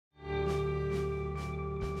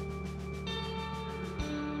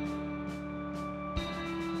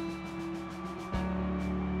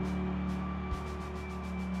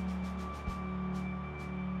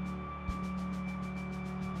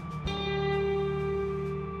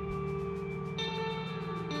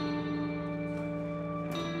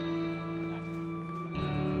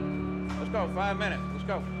go. 5 minutes. Let's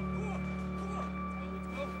go.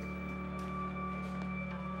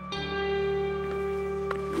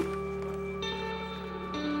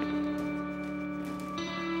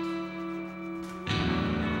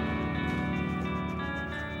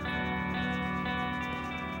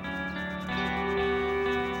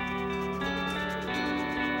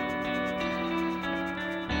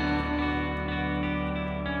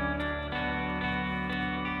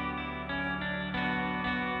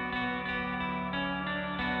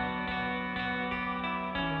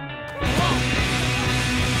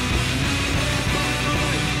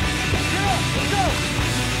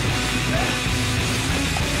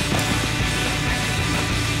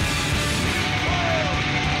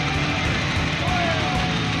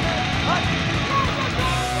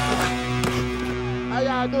 How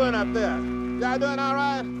y'all doing up there? Y'all doing all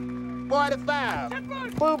right?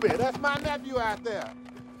 45. Booby, that's my nephew out there.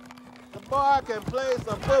 The boy can play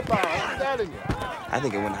some football, I'm telling you. I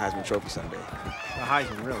think he'll win the Heisman Trophy someday. The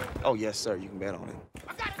Heisman, really? Oh, yes, sir. You can bet on it.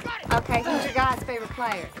 Okay, who's your guy's favorite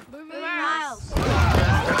player? Miles.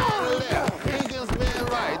 He can spin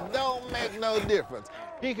right. Don't make no difference.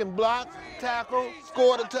 He can block, tackle,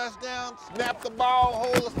 score the touchdown, snap the ball,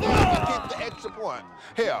 hold the snap, and kick the extra point.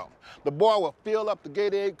 Hell, the boy will fill up the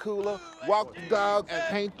Gatorade cooler, walk the dog, and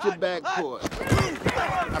paint your back court.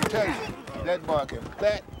 I'm telling you, that boy can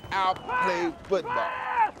flat out play football.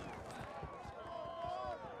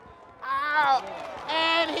 Ow!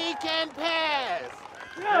 And he can pass.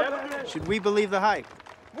 Should we believe the hype?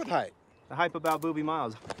 What hype? The hype about Boobie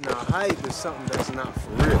Miles. No, hype is something that's not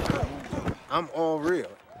for real. I'm all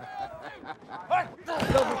real.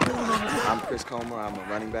 I'm Chris Comer. I'm a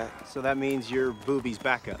running back. So that means you're Boobie's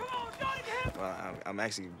backup. Well, I'm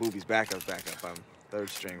actually Boobie's backup. I'm third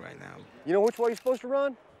string right now. You know which way you're supposed to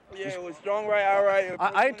run? Yeah, it was strong right, all right.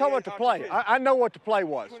 I ain't talking about the play. I know what the play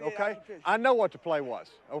was, okay? I know what the play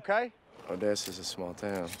was, okay? Odessa's a small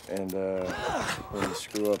town, and when you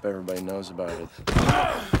screw up, everybody knows about it.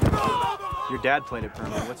 Your dad played at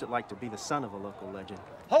Permian. What's it like to be the son of a local legend?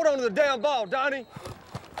 Hold on to the damn ball, Donnie.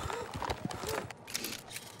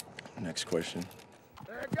 Next question.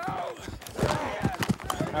 There it goes.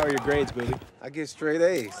 How are your grades, Boobie? I get straight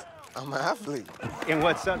A's. I'm an athlete. In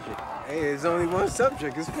what subject? Hey, there's only one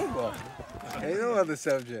subject, it's football. Ain't no other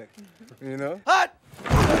subject, you know? Hut!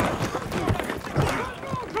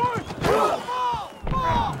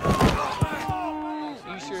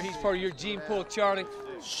 You sure he's part of your gene pool, Charlie?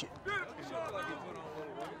 Shit.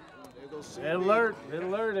 Red alert,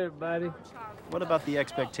 everybody. What about the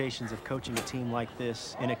expectations of coaching a team like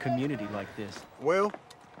this in a community like this? Well,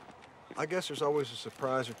 I guess there's always a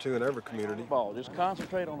surprise or two in every community. Ball. Just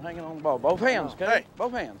concentrate on hanging on the ball. Both hands, okay? Hey.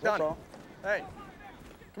 Both hands, that's Donnie. all. Hey,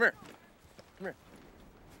 come here. Come here.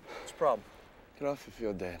 What's the problem? Get off the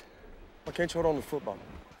field, Dad. Why can't you hold on to the football?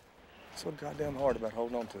 What's so goddamn hard about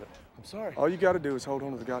holding on to it? I'm sorry. All you gotta do is hold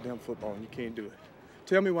on to the goddamn football, and you can't do it.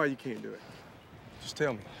 Tell me why you can't do it. Just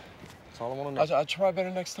tell me. That's all I wanna know. I'll try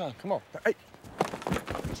better next time. Come on. Hey.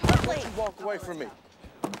 Don't you walk away from me.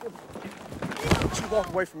 Don't you walk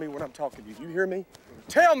away from me when I'm talking to you. You hear me?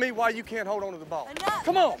 Tell me why you can't hold on to the ball. Enough.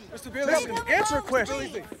 Come on. Mr. Billy, answer a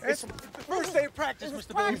question. Answer. First day of practice,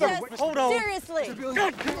 Mr. Billy. Hold on. Seriously.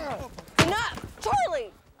 God, come on. Enough.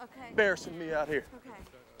 Charlie. Okay. Embarrassing me out here. Okay.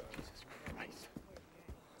 Jesus Christ.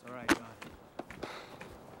 It's all right, John.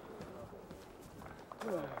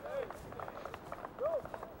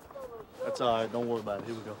 That's all right. Don't worry about it.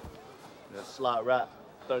 Here we go. That slot right.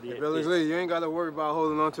 38. Hey, Billy Lee, you ain't got to worry about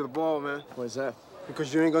holding on to the ball, man. What's that?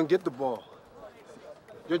 Because you ain't gonna get the ball.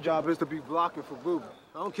 Your job is to be blocking for Boobie.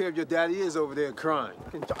 I don't care if your daddy is over there crying.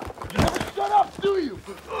 You never shut up, do you?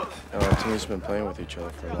 Our team's been playing with each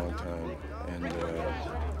other for a long time, and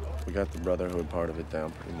we got the brotherhood part of it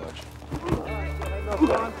down pretty much.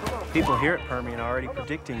 People here at Permian are already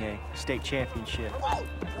predicting a state championship.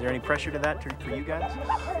 Is there any pressure to that for you guys?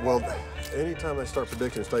 Well, anytime they start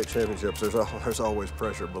predicting state championships, there's always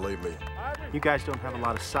pressure, believe me. You guys don't have a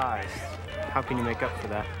lot of size. How can you make up for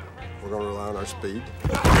that? We're gonna rely on our speed,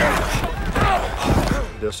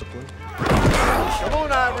 discipline. Come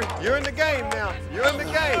on, Ivory. You're in the game now. You're in the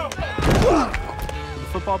game. Do the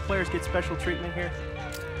football players get special treatment here?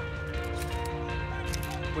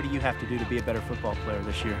 What do you have to do to be a better football player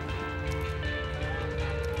this year?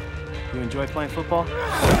 You enjoy playing football?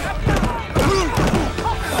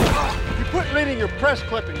 You quit reading your press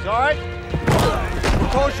clippings, all right?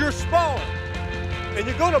 Because you're smaller. And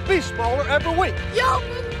you're gonna be smaller every week. Yo,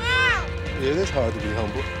 Yeah, it is hard to be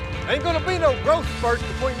humble. Ain't gonna be no growth spurts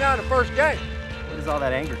between now and the first game. Where does all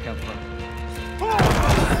that anger come from?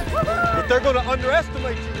 But they're gonna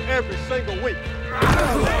underestimate you every single week.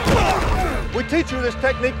 We teach you this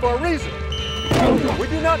technique for a reason. We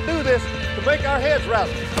do not do this to make our heads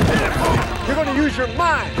rattle. You're going to use your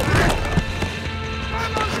mind.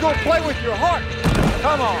 You're going to play with your heart.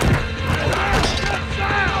 Come on.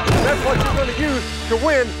 That's what you're going to use to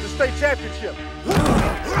win the state championship.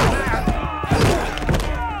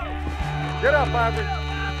 Get up, Ivory.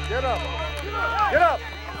 Get up. Get up.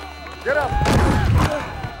 Get up.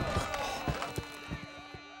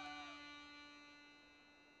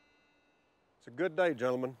 It's a good day,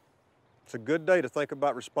 gentlemen. It's a good day to think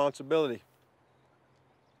about responsibility.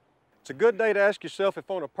 It's a good day to ask yourself if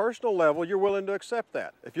on a personal level you're willing to accept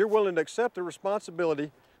that. If you're willing to accept the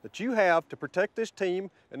responsibility that you have to protect this team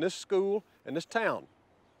and this school and this town.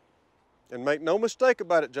 And make no mistake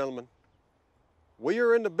about it, gentlemen, we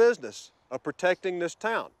are in the business of protecting this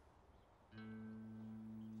town.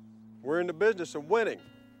 We're in the business of winning.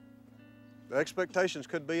 The expectations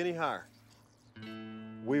couldn't be any higher.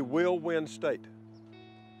 We will win state.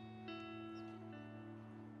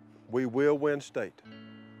 We will win state.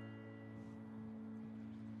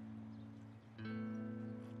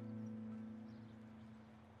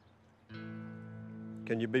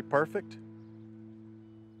 Can you be perfect?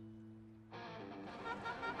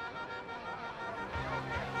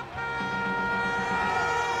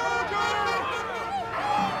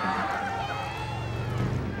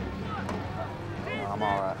 I'm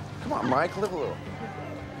all right. Come on, Mike, live a little.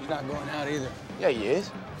 He's not going out either. Yeah, he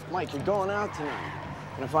is. Mike, you're going out tonight.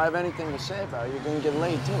 And if I have anything to say about it, you're going to get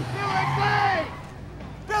laid, too. Billingsley!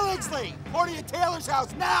 Billingsley! Portia Taylor's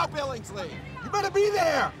house now, Billingsley! You better be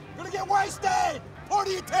there! You're gonna get wasted!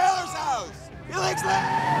 Portia Taylor's house! Billingsley!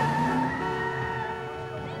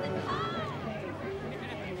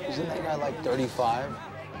 Isn't that guy like 35?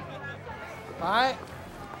 All right.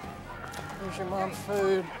 Here's your mom's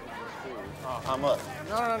food. How much?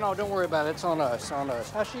 No, don't worry about it. It's on us,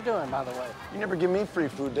 How's she doing, by the way? You never give me free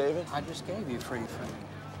food, David. I just gave you free food.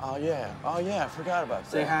 Oh, yeah. Oh, yeah, I forgot about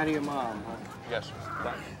that. Say hi to your mom, huh? Yes, sir.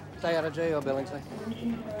 Thanks. Stay out of jail, Billingsley.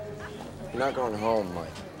 You're not going home, Mike.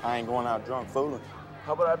 I ain't going out drunk fooling.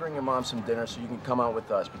 How about I bring your mom some dinner so you can come out with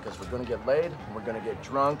us? Because we're gonna get laid, and we're gonna get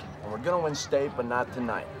drunk, and we're gonna win state, but not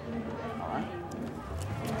tonight. All right.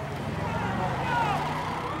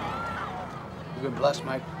 You've been blessed,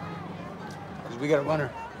 Mike. Because we got a runner.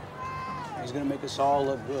 He's gonna make us all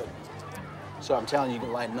look good. So I'm telling you, you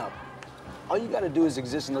can lighten up. All you gotta do is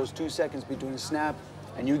exist in those 2 seconds between the snap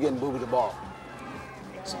and you getting booby the ball.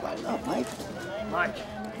 So lighten up, Mike. Mike.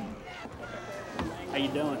 How you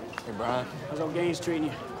doing? Hey, Brian. How's old Gaines treating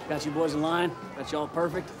you? Got you boys in line? Got you all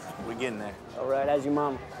perfect? We're getting there. All right, how's your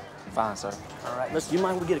mama? Fine, sir. All right, listen, you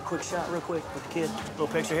mind if we get a quick shot real quick with the kid? A little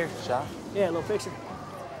picture here? Shot? Yeah, a little picture.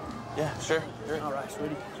 Yeah, sure. All right,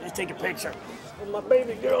 sweetie. Let's take a picture with my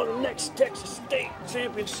baby girl, the next Texas State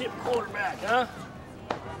Championship quarterback, huh?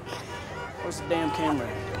 Where's the damn camera?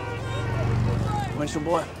 Winchell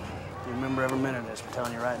boy, you remember every minute of this, I'm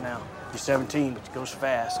telling you right now. You're 17, but it goes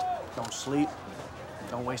fast. Don't sleep.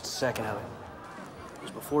 Don't waste a second of it.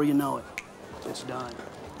 Because before you know it, it's done.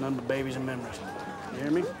 None but babies and memories. You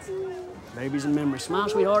hear me? Babies and memories. Smile,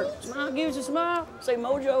 sweetheart. Smile, give us a smile. Say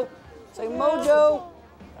mojo. Say mojo.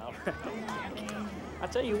 All right. I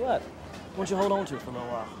tell you what, why don't you hold on to it for a little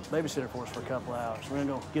while? Babysitter for us for a couple of hours. We're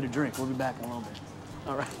gonna go get a drink. We'll be back in a little bit.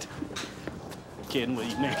 All right. I'm kidding with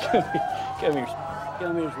you, Nick. Come here.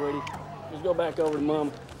 Come here, sweetie. Let's go back over to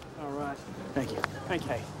Mom. All right. Thank you. Thank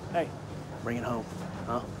you. Hey, bring it home,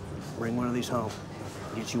 huh? Bring one of these home.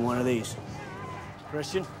 Get you one of these.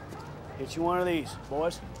 Christian, get you one of these,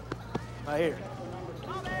 boys. Right here.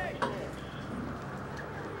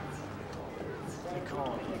 They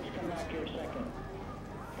call it.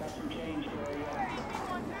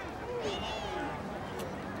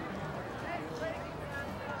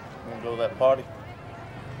 Wanna go to that party?